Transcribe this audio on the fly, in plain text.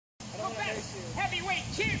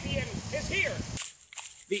champion is here.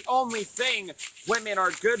 The only thing women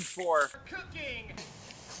are good for. Cooking,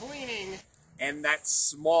 cleaning, And that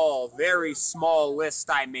small, very small list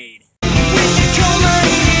I made.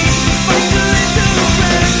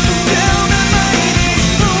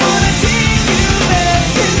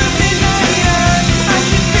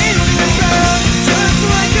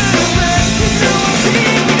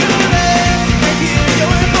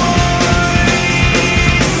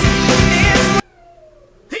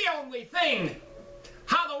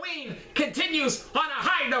 Halloween continues on a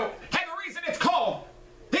high note, and the reason it's called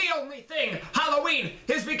The Only Thing Halloween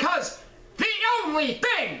is because the only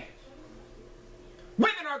thing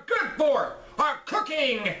women are good for are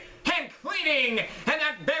cooking and cleaning, and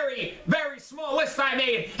that very, very small list I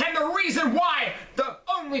made. And the reason why the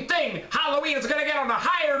only thing Halloween is going to get on a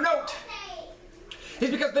higher note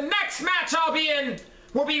is because the next match I'll be in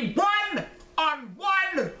will be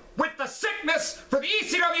one-on-one with the Sickness for the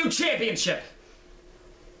ECW Championship.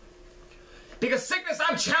 Because Sickness,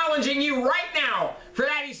 I'm challenging you right now for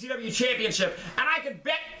that ECW Championship, and I can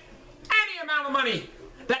bet any amount of money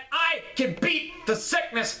that I can beat the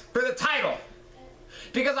Sickness for the title.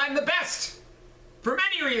 Because I'm the best. For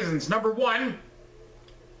many reasons. Number one,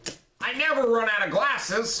 I never run out of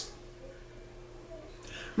glasses.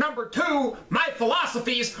 Number two, my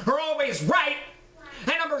philosophies are always right.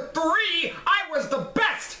 And number three, I was the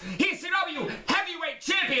best ECW Heavyweight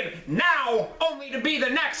Champion, now only to be the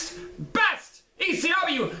next best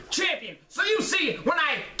ECW Champion. So you see when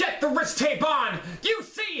I get the wrist tape on, you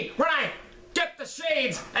see when I get the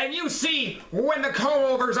shades, and you see when the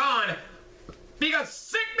comb-over's on. Because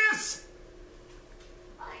Sickness,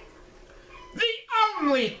 the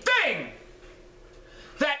only thing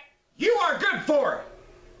that you are good for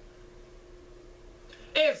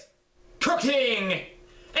is cooking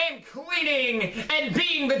and cleaning and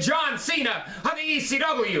being the John Cena of the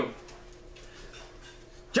ECW.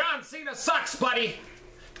 John Cena sucks, buddy.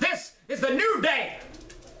 This is the new day.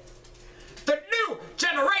 The new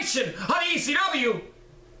generation of the ECW.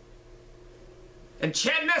 And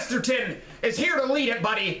Chad Nesterton is here to lead it,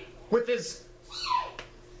 buddy, with his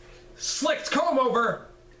slicked comb over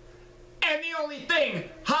and the only thing,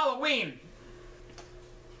 Halloween.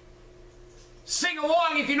 Sing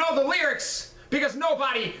along if you know the lyrics, because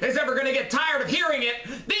nobody is ever going to get tired of hearing it.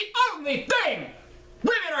 The only thing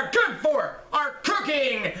women are good for are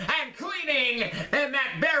cooking and cleaning and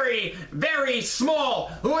that very, very small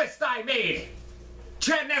list I made.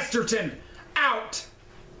 Chad Nesterton, out.